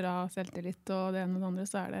strutter av selvtillit og det ene og det andre,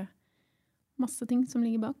 så er det masse ting som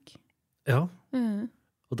ligger bak. Ja,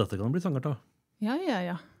 Og dette kan bli sanger da. Ja.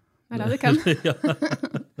 Det er det kan. Ja.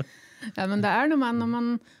 Ja, men det er noe med når man,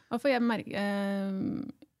 for jeg merker,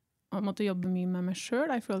 jeg måtte jobbe mye med meg selv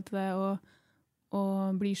da, i forhold til det å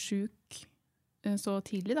bli syk så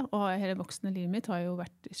tidlig da, og hele voksne livet mitt har jo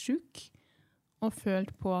vært syk, og følt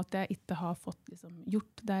på at jeg ikke har fått liksom,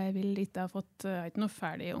 gjort det jeg vil, ikke har fått ikke noe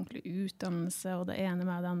ferdig ordentlig utdannelse, og det ene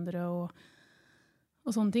med det andre, og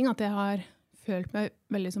sånne ting, at jeg har følt meg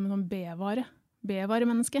veldig som en sånn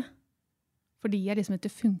B-vare-menneske, fordi jeg liksom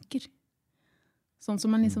ikke funker. Sånn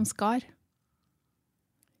som man liksom skar.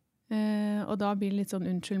 Og da blir det litt sånn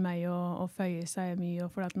unnskyld meg å føye seg mye,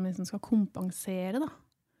 og for at man liksom skal kompensere da.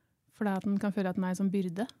 For at man kan føle at man er som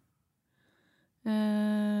byrde.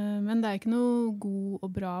 Men det er ikke noe god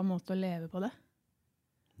og bra måte å leve på det.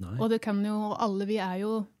 Nei. Og det kan jo, alle vi er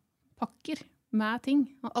jo pakker med ting,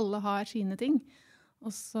 og alle har sine ting.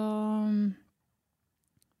 Og så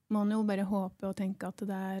må man jo bare håpe og tenke at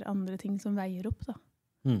det er andre ting som veier opp da.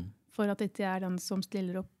 For at det ikke er den som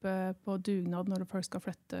stiller opp på dugnad når folk skal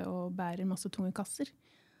flytte og bærer masse tunge kasser.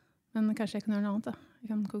 Men kanskje jeg kan gjøre noe annet da. Jeg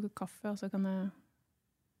kan koke kaffe, og så kan jeg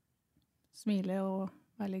smile og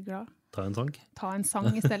være litt glad. Ta en sang? Ta en sang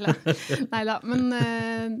i stedet. Neida, men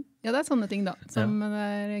ja, det er sånne ting da, som det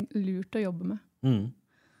er lurt å jobbe med.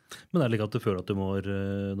 Men det er like at du føler at du må,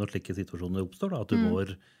 når slike situasjoner oppstår, da, at du må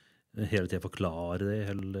hele tiden forklare det,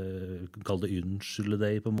 eller kalle det unnskylde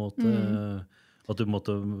deg på en måte. At du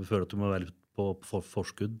måtte føle at du må være litt på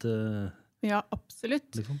forskudd. Ja,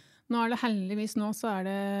 absolutt. Liksom. Nå er det heldigvis nå, så har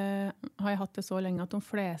jeg hatt det så lenge at de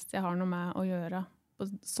fleste jeg har noe med å gjøre på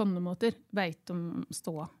sånne måter, vet om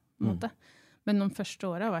stå. Måte. Men de første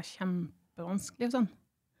årene var kjempevanskelig, sånn,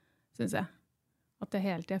 synes jeg. At jeg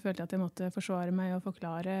hele tiden følte at jeg måtte forsvare meg og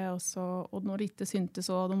forklare, og når det ikke syntes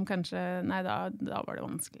så, de kanskje, nei, da var det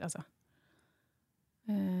vanskelig, altså.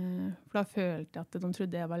 For da følte jeg at de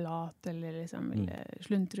trodde jeg var lat, eller liksom ville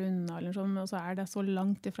sluntre unna, eller sånn, og så er det så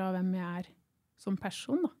langt ifra hvem jeg er som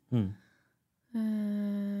person, da.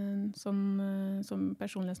 Som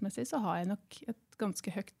personlighetsmessig så har jeg nok et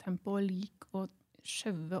ganske høyt tempo og lik å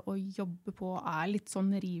skjøve og jobbe på, og er litt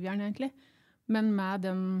sånn rivjern egentlig. Men med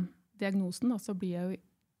den diagnosen da, så blir jeg jo,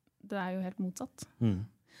 det er jo helt motsatt.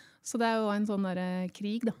 Så det er jo en sånn der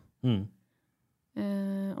krig da.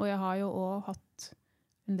 Og jeg har jo også hatt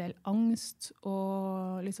en del angst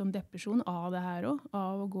og litt sånn depresjon av det her også,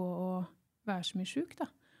 av å gå og være så mye syk da.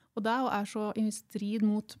 Og det er så i strid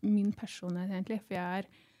mot min personlighet egentlig, for jeg er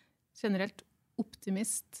generelt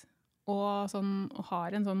optimist og har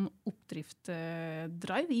en sånn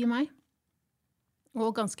oppdrift-drive i meg,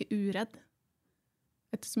 og ganske uredd,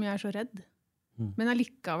 ettersom jeg er så redd. Men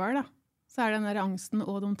allikevel da, så er den der angsten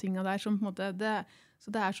og de tingene der som på en måte, så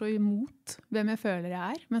det er så imot hvem jeg føler jeg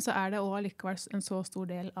er, men så er det også allikevel en så stor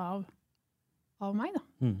del av meg da.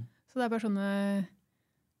 Så det er bare sånne,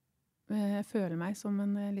 jeg føler meg som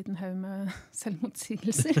en liten haug med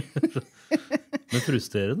selvmotsigelser. Men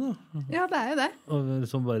frustrerende da. Ja, det er jo det. Og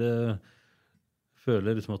liksom bare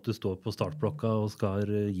føler liksom at du står på startblokka og skal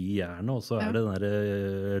gi jernet, og så er det den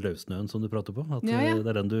der løssnøen som du prater på, at det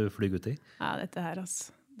er den du flyr ut i. Ja, dette her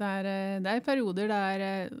altså. Det er perioder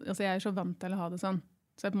der, altså jeg er så vant til å ha det sånn,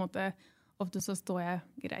 så jeg på en måte, ofte så står jeg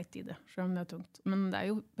greit i det, selv om det er tungt. Men det er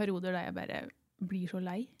jo perioder der jeg bare blir så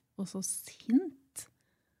lei, og så sint,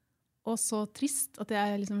 og så trist, at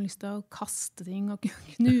jeg liksom har lyst til å kaste ting og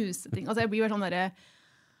knuse ting. Altså jeg blir bare sånn der,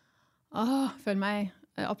 føler meg,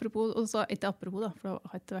 apropos, og så ikke apropos da, for det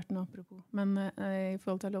har ikke vært noe apropos, men i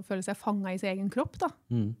forhold til å føle seg fanget i sin egen kropp da,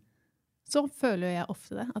 så føler jeg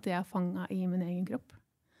ofte det, at jeg er fanget i min egen kropp.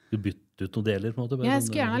 Du bytter ut noen deler på en måte? Ja, jeg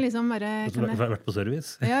skulle gjerne liksom bare... Du har vært på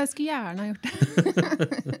service? Ja, jeg skulle gjerne ha gjort det.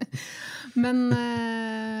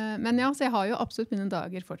 men ja, så jeg har jo absolutt mine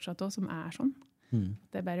dager fortsatt også, som er sånn.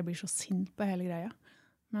 Det bare blir så sint på hele greia.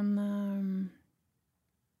 Men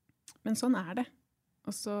sånn er det.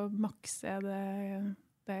 Og så makser jeg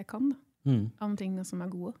det jeg kan da. Av tingene som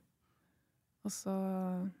er gode. Og så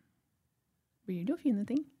blir det jo fine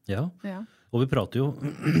ting. Ja. Og vi prates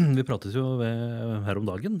jo her om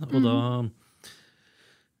dagen, og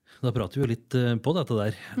da prater vi jo litt på dette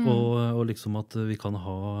der, og liksom at vi kan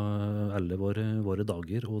ha alle våre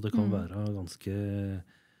dager, og det kan være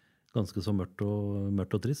ganske så mørkt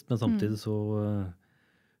og trist, men samtidig så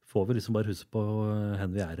får vi liksom bare huske på hvor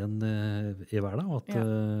vi er i hverdag,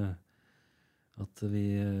 at vi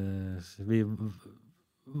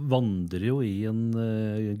vandrer jo i en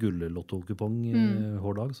gulllottokupong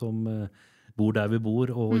hver dag som bor der vi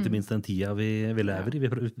bor, og ikke minst den tida vi lever i.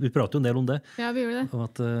 Vi prater jo en del om det. Ja, vi gjør det. Og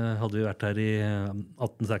at hadde vi vært her i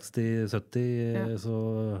 1860-70, så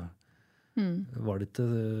var det ikke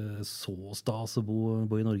så stas å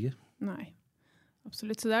bo i Norge. Nei,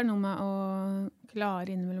 absolutt. Så det noe med å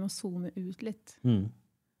klare innimellom å zoome ut litt.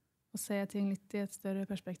 Og se ting litt i et større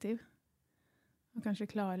perspektiv. Og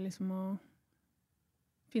kanskje klare liksom å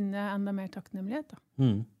finne enda mer takknemlighet da.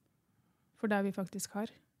 For det vi faktisk har.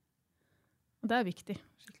 Og det viktig,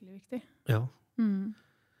 skikkelig viktig. Ja.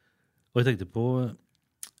 Og jeg tenkte på,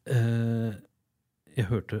 jeg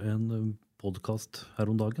hørte en podcast her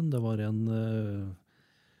om dagen. Det var en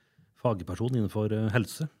fagperson innenfor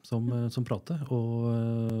helse som pratet. Og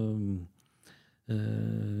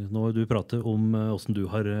nå har du pratet om hvordan du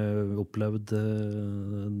har opplevd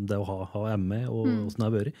det å ha ME, og hvordan det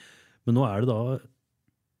har vært. Men nå det da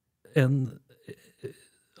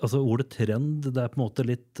altså ordet trend, det på en måte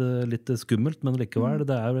litt skummelt, men likevel,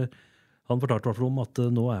 han fortalte i hvert fall om at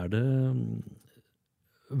nå det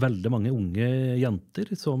veldig mange unge jenter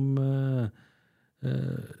som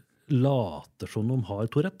later som de har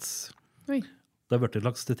Tourettes. Oi. Det har vært en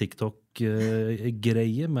slags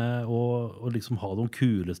TikTok-greie med å liksom ha de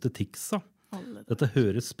kuleste tiksa. Dette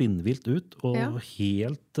høres spinnvilt ut, og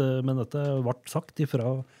helt, men dette ble sagt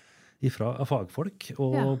ifra fagfolk,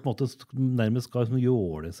 og på en måte nærmest skal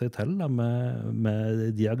jåle seg til da,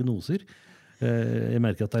 med diagnoser. Jeg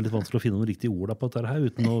merker at det litt vanskelig å finne noen riktige ord på dette her,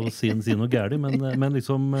 uten å si noe gærlig, men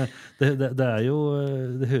liksom, det jo,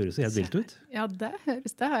 det høres helt vilt ut. Ja, det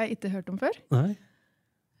har jeg ikke hørt om før.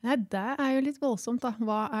 Nei, det jo litt voldsomt da.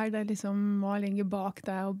 Hva det liksom, hva ligger bak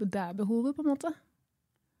det, og det behovet på en måte?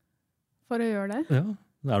 For å gjøre det? Ja.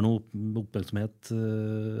 Det noe oppmerksomhet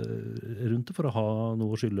rundt det for å ha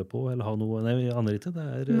noe å skylde på, eller ha noe, nei, jeg aner ikke,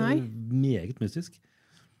 det meget mystisk.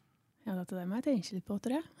 Ja, dette må jeg tenke litt på,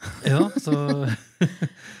 tror jeg. Ja, så...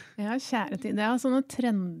 ja, kjære tid. Det sånne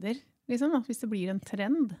trender, liksom, at hvis det blir en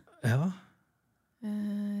trend,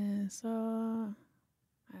 så...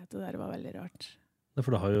 det der var veldig rart.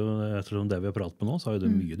 For det har jo, ettersom det vi har pratet på nå, så har jo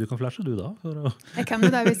det mye du kan flashe, du da. Jeg kan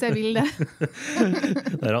det hvis jeg vil det.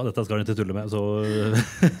 Ja, dette skal du ikke tulle med, så...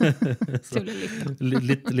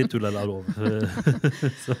 litt tulle er lov.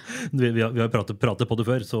 Så, vi har pratet på det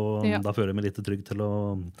før, så da føler jeg meg litt trygg til å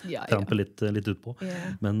trampe litt ut på.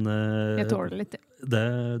 Men jeg tåler litt,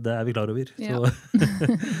 det vi klar over. Så.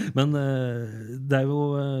 Men det jo,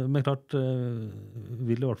 men klart,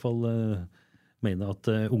 vil i hvert fall... mener at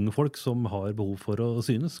unge folk som har behov for å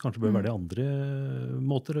synes, kanskje bør velge andre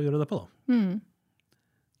måter å gjøre det på da.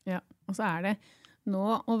 Ja, og så det nå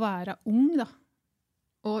å være ung da,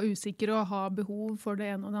 og usikker og ha behov for det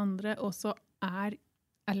ene og det andre, og så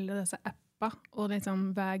alle disse apper og liksom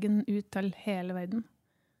veien ut til hele verden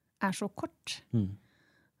så kort.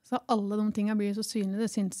 Så alle de tingene blir så synlige, det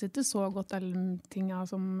synes ikke så godt alle tingene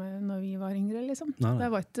som når vi var yngre, liksom. Nei.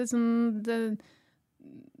 Det var ikke sånn...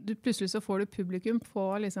 plutselig så får du publikum på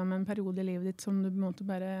liksom en periode i livet ditt som du på en måte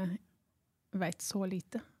bare vet så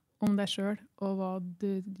lite om deg selv, og hva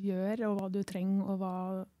du gjør, og hva du trenger, og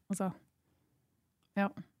hva, altså, ja.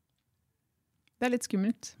 Det litt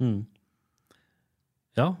skummelt.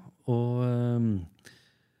 Ja, og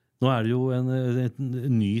nå det jo en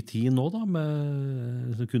ny tid nå da,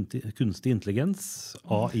 med kunstig intelligens,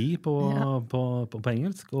 AI på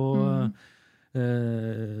engelsk, og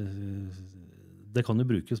det kan jo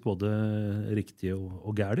brukes både riktig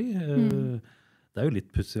og gærlig. Det jo litt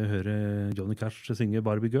pussig å høre Johnny Cash synge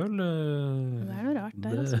Barbie Girl. Det noe rart.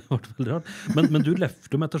 Det var veldig rart. Men du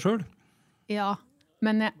lefter med dette selv? Ja,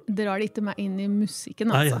 men jeg drar det ikke med inn i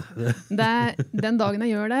musikken. Altså. Den dagen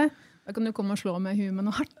jeg gjør det, da kan du komme og slå med huet med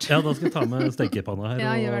noe hardt. Ja, da skal jeg ta med stekepanna her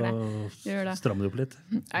og stramme det opp litt.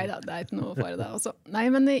 Neida, det ikke noe fare det også. Nei,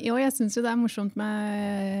 men jo, jeg synes jo det morsomt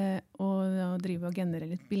med å drive og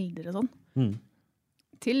generere litt bilder og sånn.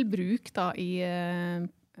 Til bruk da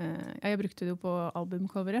jeg brukte det jo på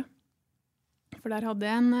albumcoveret, for der hadde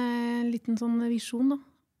jeg en liten sånn visjon da,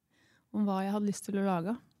 om hva jeg hadde lyst til å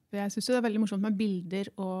lage. For jeg synes jo det veldig morsomt med bilder,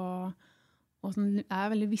 og sånn,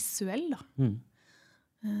 veldig visuell da.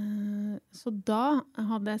 Så da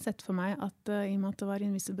hadde jeg sett for meg at i og med at det var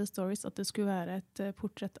Invisible Stories, at det skulle være et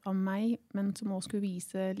portrett av meg, men som også skulle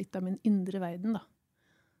vise litt av min indre verden da.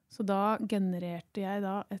 Så da genererte jeg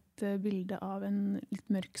da et bilde av en litt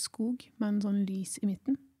mørk skog med en sånn lys i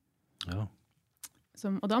midten. Ja.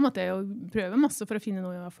 Og da måtte jeg jo prøve masse for å finne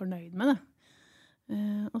noe jeg var fornøyd med det.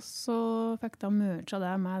 Og så fikk jeg da merge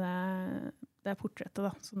det med det portrettet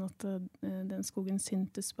da, sånn at den skogen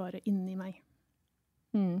syntes bare inni meg.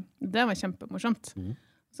 Det var kjempemorsomt.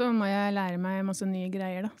 Så må jeg lære meg masse nye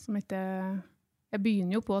greier da, som jeg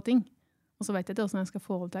begynner jo på ting, og så vet jeg ikke hvordan jeg skal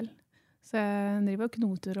få det til. Så jeg driver og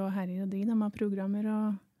knoter og herjer og driver med programmer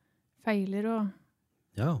og feiler og...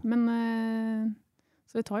 Ja. Men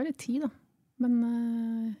så det tar litt tid da. men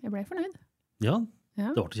jeg ble fornøyd. Ja,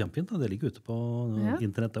 Ja. det var kjempefint. Da. Det ligger ute på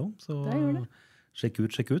internett også, så Det gjør det.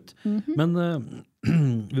 sjekk ut. Men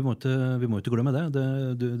vi må ikke glemme det.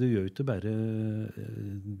 Du gjør jo ikke bare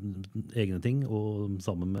egne ting, og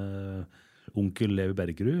sammen med onkel Levi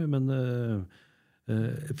Bergerud, men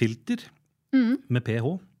filter med PH.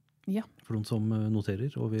 Ja. For noen som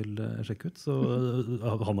noterer og vil sjekke ut. Så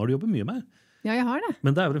han har du jobbet mye med. Ja, jeg har det.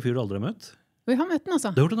 Men det er vel en fyr du aldri har møtt? Vi har møtt den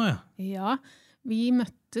altså. Det har du nå, ja. Ja, vi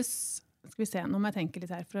møttes, skal vi se, nå må jeg tenke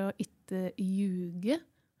litt her for å ikke ljuge.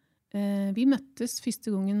 Vi møttes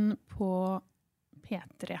første gangen på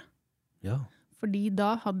P3. Ja. Fordi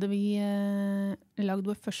da hadde vi lagd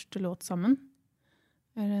vår første låt sammen,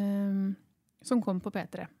 som kom på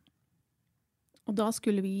P3. Og da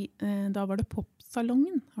skulle vi, da var det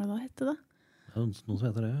Popsalongen, har det da hette det? Ja, noen som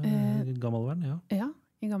heter det, gammel verden, ja.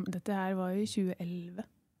 Ja, dette her var jo i 2011.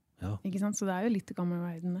 Ja. Ikke sant? Så det er jo litt gammel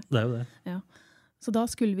verden. Det er jo det. Ja. Så da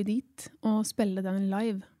skulle vi dit og spille den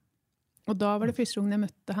live. Og da var det første gangen jeg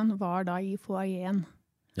møtte han, var da i foajeen.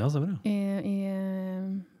 Ja, stemmer det.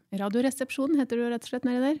 I radioresepsjonen heter det jo rett og slett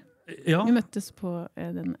nede der. Ja. Vi møttes på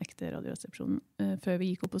den ekte radioresepsjonen før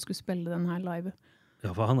vi gikk opp og skulle spille den her live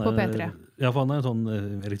Ja, for han på P3. Ja, for han er en sånn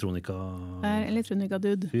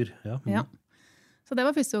elektronika-dude. Fyr, ja. Ja. Så det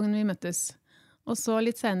var første gangen vi møttes. Og så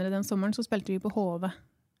litt senere den sommeren så spilte vi på Hove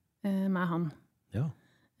med han. Ja.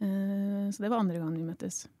 Så det var andre gangen vi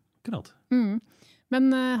møttes. Akkurat. Men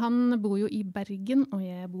han bor jo i Bergen, og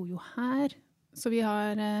jeg bor jo her. Så vi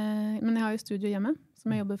har, men jeg har jo studio hjemme,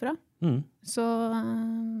 som jeg jobber fra. Så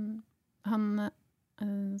han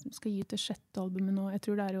skal gi ut det 6. albumet nå. Jeg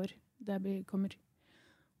tror det er i år. Det kommer.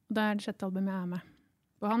 Og det er det 6. albumet jeg er med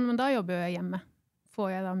på han, men da jobber jeg hjemme.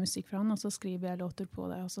 Får jeg da musikk fra han, og så skriver jeg låter på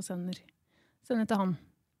det, og så sender til han.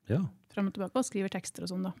 Ja. Frem og tilbake, og skriver tekster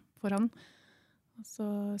og sånn da, for han. Altså,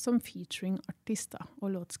 som featuring-artist da,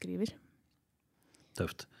 og låtskriver.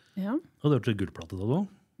 Tøft. Ja. Og det har vært gullplate da,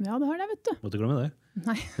 du? Ja, det har det, vet du. Må ikke glemme det.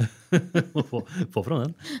 Nei. få fram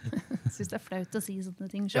den. Jeg synes det er flaut å si sånne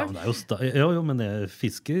ting Ja, selv. men det er jo jo, men jeg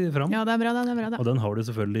fisker fram. Ja, det er bra, det er bra. Og den har du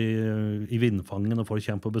selvfølgelig i vindfangen når folk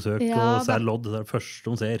kommer på besøk, Ja, og ser lodd, det er det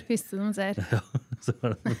første de ser. Første de ser. Ja, så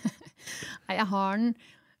er det. Nei, jeg har den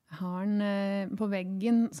på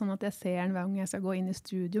veggen, sånn at jeg ser den hver gang jeg skal gå inn i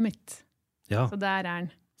studio mitt. Ja, Så der er den.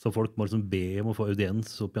 så folk må liksom be om å få audiens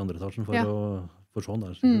opp i andre etasjen for Ja. for sånn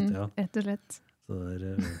der. Ja. Rett og slett. Så det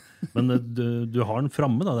er, men du har den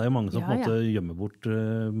framme da, det er jo mange som Ja, på en måte gjemmer bort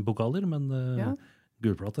pokaler, men Ja.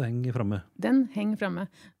 gullplata henger framme. Den henger fremme.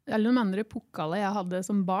 Alle de andre pokaler jeg hadde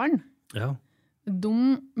som barn, Ja, de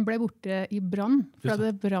ble borte i brann, for Just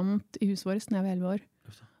det hadde brant i huset vårt når jeg var 11 år.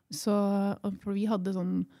 Just det. Så, for vi hadde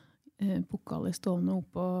sånn pokaler stående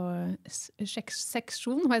oppå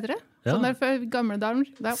seksjon, hva heter det? Ja. Sånn der for gamle damer.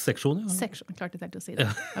 seksjon, ja. Seksjon, klart ikke helt å si det.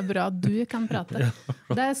 Det er bra at du kan prate.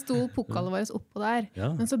 Der sto pokalet vårt oppå der, Ja.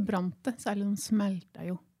 men så brant det, så alle de smelta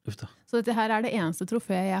jo. Uff da. Så dette her er det eneste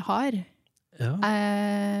trofeet jeg har. Ja.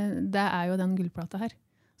 Det er jo den gullplata her.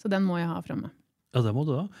 Så den må jeg ha fremme. Ja, det må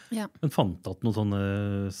du da. Ja. Men fant at noen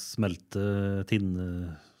sånne smelte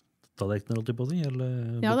tinntallerkener, holdt jeg på å si, eller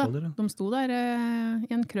Ja da, bokaler? de sto der i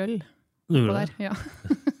en krøll Du på gjorde der. det? Ja.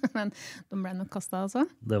 Men de ble nok kastet altså.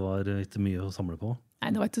 Det var ikke mye å samle på. Nei,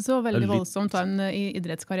 det var ikke så veldig Det er litt- voldsomt å ha en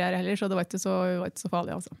idrettskarriere heller, så det var ikke så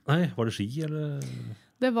farlig altså. Nei, var det ski, eller?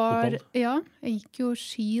 Det var, Fotball? ja, jeg gikk jo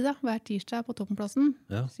ski da, hver tirsdag på Toppenplassen,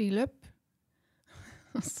 Ja. skiløp.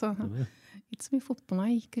 Så ikke så mye fotball,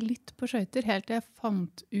 jeg gikk litt på skøyter, helt til jeg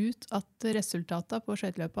fant ut at resultatet på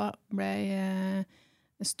skøyteløpet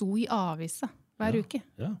sto i avisa hver Ja. uke.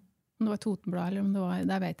 Ja. Om det var Totenblad eller om det var,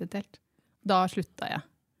 det vet jeg ikke helt. Da slutta jeg.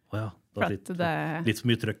 Å ja, For det at var det, litt for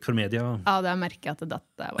mye trøkk for media. ja, det merker jeg at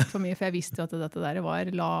dette var for mye, for jeg visste jo at dette der var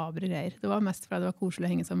labre greier. Det var mest fordi det var koselig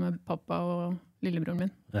å henge sammen med pappa og lillebroren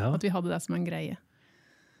min. Ja. At vi hadde det som en greie.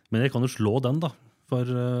 Men jeg kan jo slå den da, for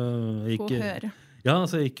jeg Få gikk, høre. ja,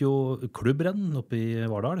 altså jeg gikk jo klubbrenn oppe i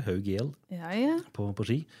Vardal, Haug IL, Ja, ja. på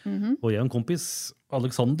ski. Mhm. Og jeg og en kompis,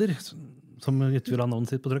 Alexander, som ikke vil ha navnet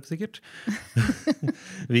sitt på trøkk sikkert.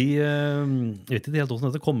 Vi jeg vet ikke helt hvordan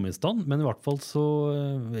dette kom i stand, men i hvert fall så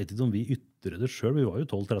vet jeg ikke om vi ytret det selv. Vi var jo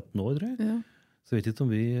 12-13 år, tror jeg. Ja. Så jeg vet ikke om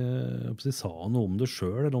vi sa noe om det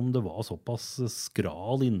selv, eller om det var såpass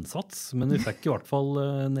skral innsats. Men vi fikk i hvert fall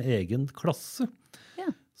en egen klasse. Ja.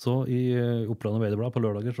 Så i Oppland og Veideblad på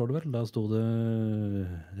lørdager, står det vel, der stod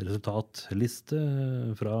det resultatliste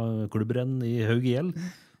fra klubbrenn i Haug IL.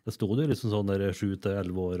 Det stod det liksom sånn der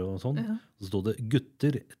 7-11 år og sånn. Ja. Så stod det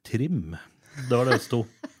gutter trim. Det var det det stod.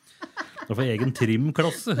 Du får egen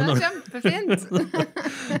trimklasse. Det kjempefint.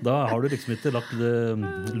 Da har du liksom ikke lagt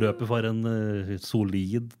løpet for en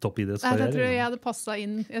solid toppidrettskarriere. Jeg tror jeg hadde passet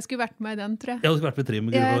inn. Jeg skulle vært med i den, tror jeg. Jeg hadde vært med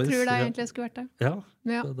trimgruppa. Jeg tror det egentlig jeg skulle vært der. Ja.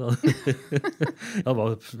 Ja. Det var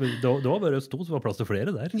bare to, så det var plass til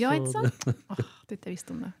flere der. Ja, ikke sant? Det jeg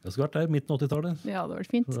visste om det. Jeg skulle vært der midten av 80-tallet. Ja, det var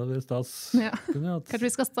fint. Det var stas. Ja. Kanskje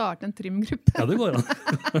vi skal starte en trimgruppe? Ja, det går an.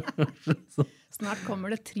 Snart kommer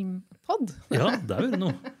det trimpod. Ja, det er jo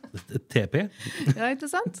noe. TP. Ja, ikke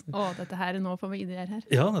sant? Dette her nå får vi ideer her.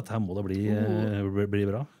 Ja, dette her må da bli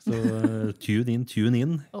bra. Så tune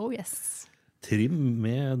in. Oh yes. Trim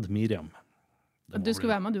med Miriam. Du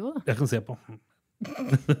skulle være med du også da. Jeg kan se på.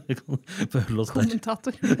 Jeg kan følge oss der.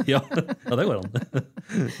 Kommentator. Ja, det går an.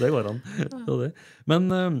 Det går an. Men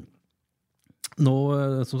nå,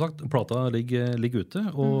 som sagt, plata ligger ute,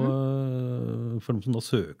 og for de som da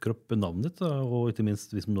søker opp navnet ditt, og ikke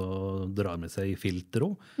minst hvis de da drar med seg filter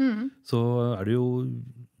også, så det jo,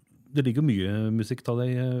 det ligger mye musikk av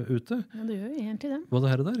deg ute. Ja, det gjør egentlig det. Hva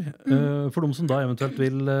det her der? For de som da eventuelt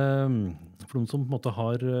vil, for de som på en måte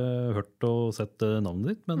har hørt og sett navnet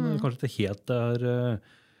ditt, men kanskje ikke helt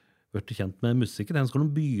vært kjent med musikken, hvordan skal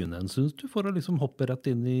de begynne, synes du, for å liksom hoppe rett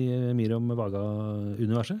inn i Miriam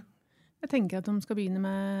Vaga-universet? Jeg tenker at de skal begynne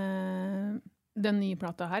med den nye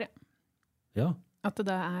plata her. Ja. At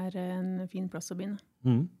det er en fin plass å begynne.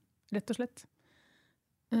 Rett og slett.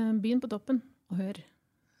 Begynn på toppen og hør.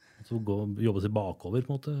 Så jobbe seg bakover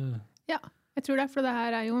på en måte? Ja, jeg tror det. For det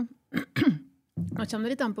her er jo... Nå kommer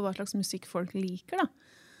det litt an på hva slags musikk folk liker, da.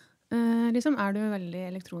 Liksom er du veldig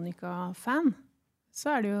elektronika-fan, så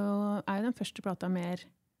er jo den første plata mer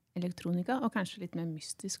elektronika, og kanskje litt mer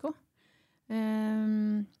mystisk også.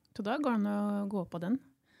 Så da går det an å gå på den.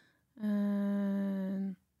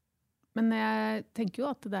 Men jeg tenker jo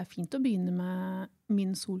at det er fint å begynne med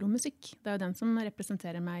min solomusikk. Det er jo den som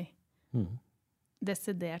representerer meg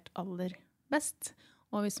desidert aller best.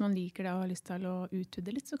 Og hvis man liker det og har lyst til å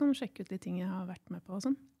utvide litt, så kan du sjekke ut litt ting jeg har vært med på og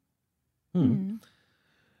sånn.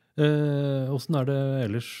 Hvordan det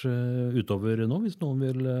ellers utover nå, hvis noen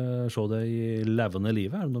vil se deg i levende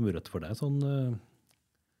livet? Er det noe mulighet for deg sånn...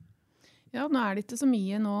 Ja, nå er det ikke så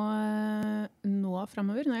mye nå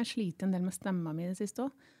fremover. Nå har jeg slitt en del med stemma mi det siste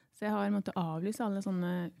også. Så jeg har måttet avlyse alle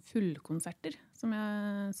sånne fullkonserter,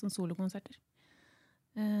 som solokonserter.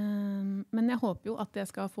 Men jeg håper jo at jeg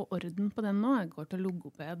skal få orden på den nå. Jeg går til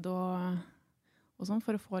logoped og sånn,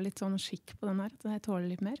 for å få litt sånn skikk på den her, så jeg tåler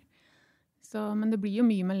litt mer. Men det blir jo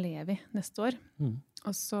mye med leve neste år.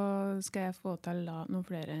 Og så skal jeg få til noen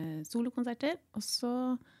flere solokonserter, og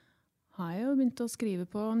så har jeg jo begynt å skrive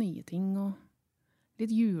på nye ting, og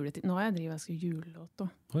litt juleting. Nå har jeg drivet og skrive julelåt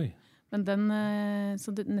også. Oi. Men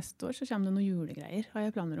så neste år så kommer det noen julegreier, har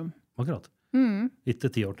jeg planer om. Akkurat.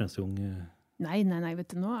 Ikke 10 år til neste gang? Nei,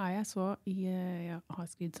 vet du, nå er jeg jeg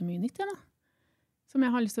har skrevet så mye nytt, da. Som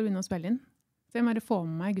jeg har lyst til å begynne å spille inn. Så jeg må bare få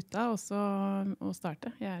med meg gutta og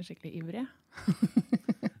starte. Jeg er skikkelig ivrig.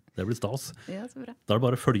 Det blir stas. Ja, så bra. Da er det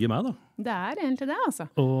bare å følge med, da. Det er egentlig det, altså.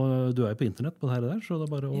 Og du er på internett på det her der, så det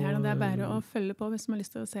er bare å... Ja, det er bare å følge på hvis man har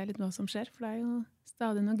lyst til å se litt hva som skjer, for det er jo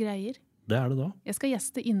stadig noen greier. Det er det da. Jeg skal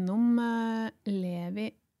gjeste innom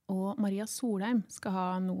Levi og Maria Solheim skal ha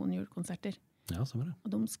noen julekonserter. Ja, så bra.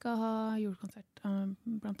 Og de skal ha julekonsert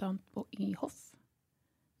blant annet i Hoff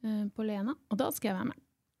på Lena, og da skal jeg være med.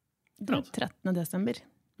 Det er 13. desember.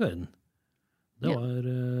 Det var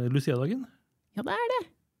Lucia-dagen. Ja, det er det.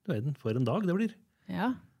 For en dag det blir. Ja,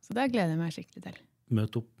 så det gleder jeg meg skikkelig til.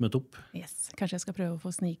 Møt opp. Yes, kanskje jeg skal prøve å få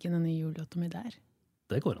snike inn en ny julelåt med der.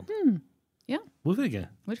 Det går an. Ja. Hvorfor ikke?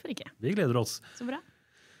 Vi gleder oss. Så bra.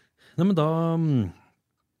 Nei, men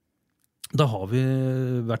da har vi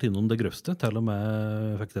vært innom det grøvste, til og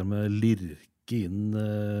med fikk til med lirke inn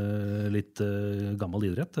litt gammel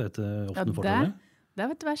idrett. Det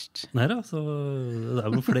var ikke verst. Nei da, så det er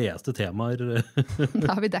jo de fleste temaer.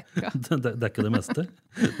 Da har vi dekket. Dekket det meste.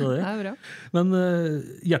 Det er bra. Men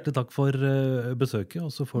hjertelig takk for besøket,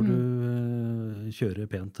 og så får du kjøre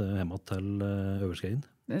pent hjemme til Øverskeien.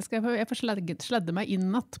 Jeg får sledde meg inn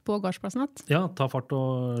på gardsplassen. Ja, ta fart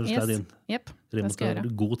og sledd inn. Jepp, det skal jeg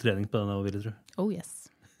gjøre. God trening på denne, vil jeg tro. Oh yes.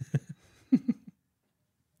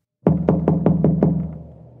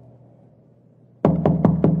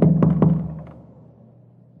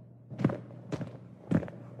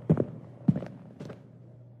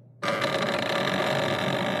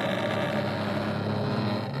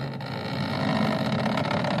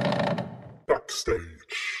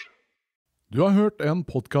 Du har hørt en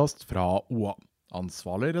podcast fra OA.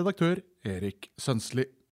 Ansvarlig redaktør Erik Sønsli.